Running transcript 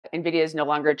Nvidia is no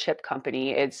longer a chip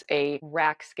company. It's a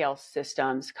rack scale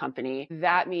systems company.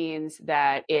 That means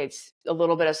that it's a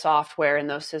little bit of software in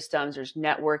those systems. There's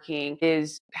networking,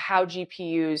 is how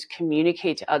GPUs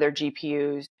communicate to other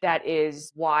GPUs. That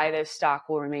is why this stock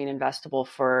will remain investable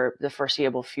for the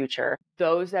foreseeable future.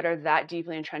 Those that are that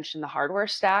deeply entrenched in the hardware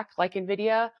stack, like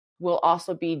Nvidia, will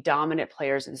also be dominant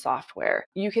players in software.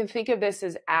 You can think of this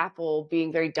as Apple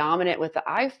being very dominant with the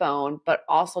iPhone, but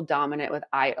also dominant with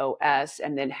iOS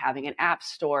and then having an app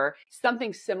store.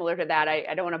 Something similar to that.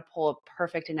 I don't want to pull a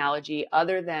perfect analogy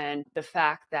other than the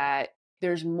fact that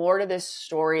there's more to this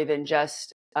story than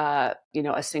just a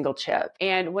single chip.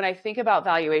 And when I think about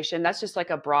valuation, that's just like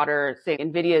a broader thing.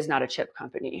 Nvidia is not a chip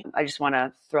company. I just want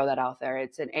to throw that out there.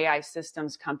 It's an AI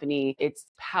systems company. It's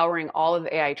powering all of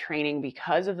AI training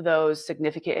because of those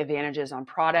significant advantages on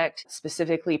product,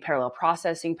 specifically parallel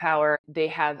processing power. They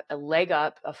have a leg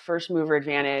up, a first mover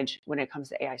advantage when it comes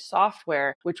to AI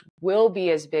software, which will be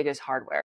as big as hardware.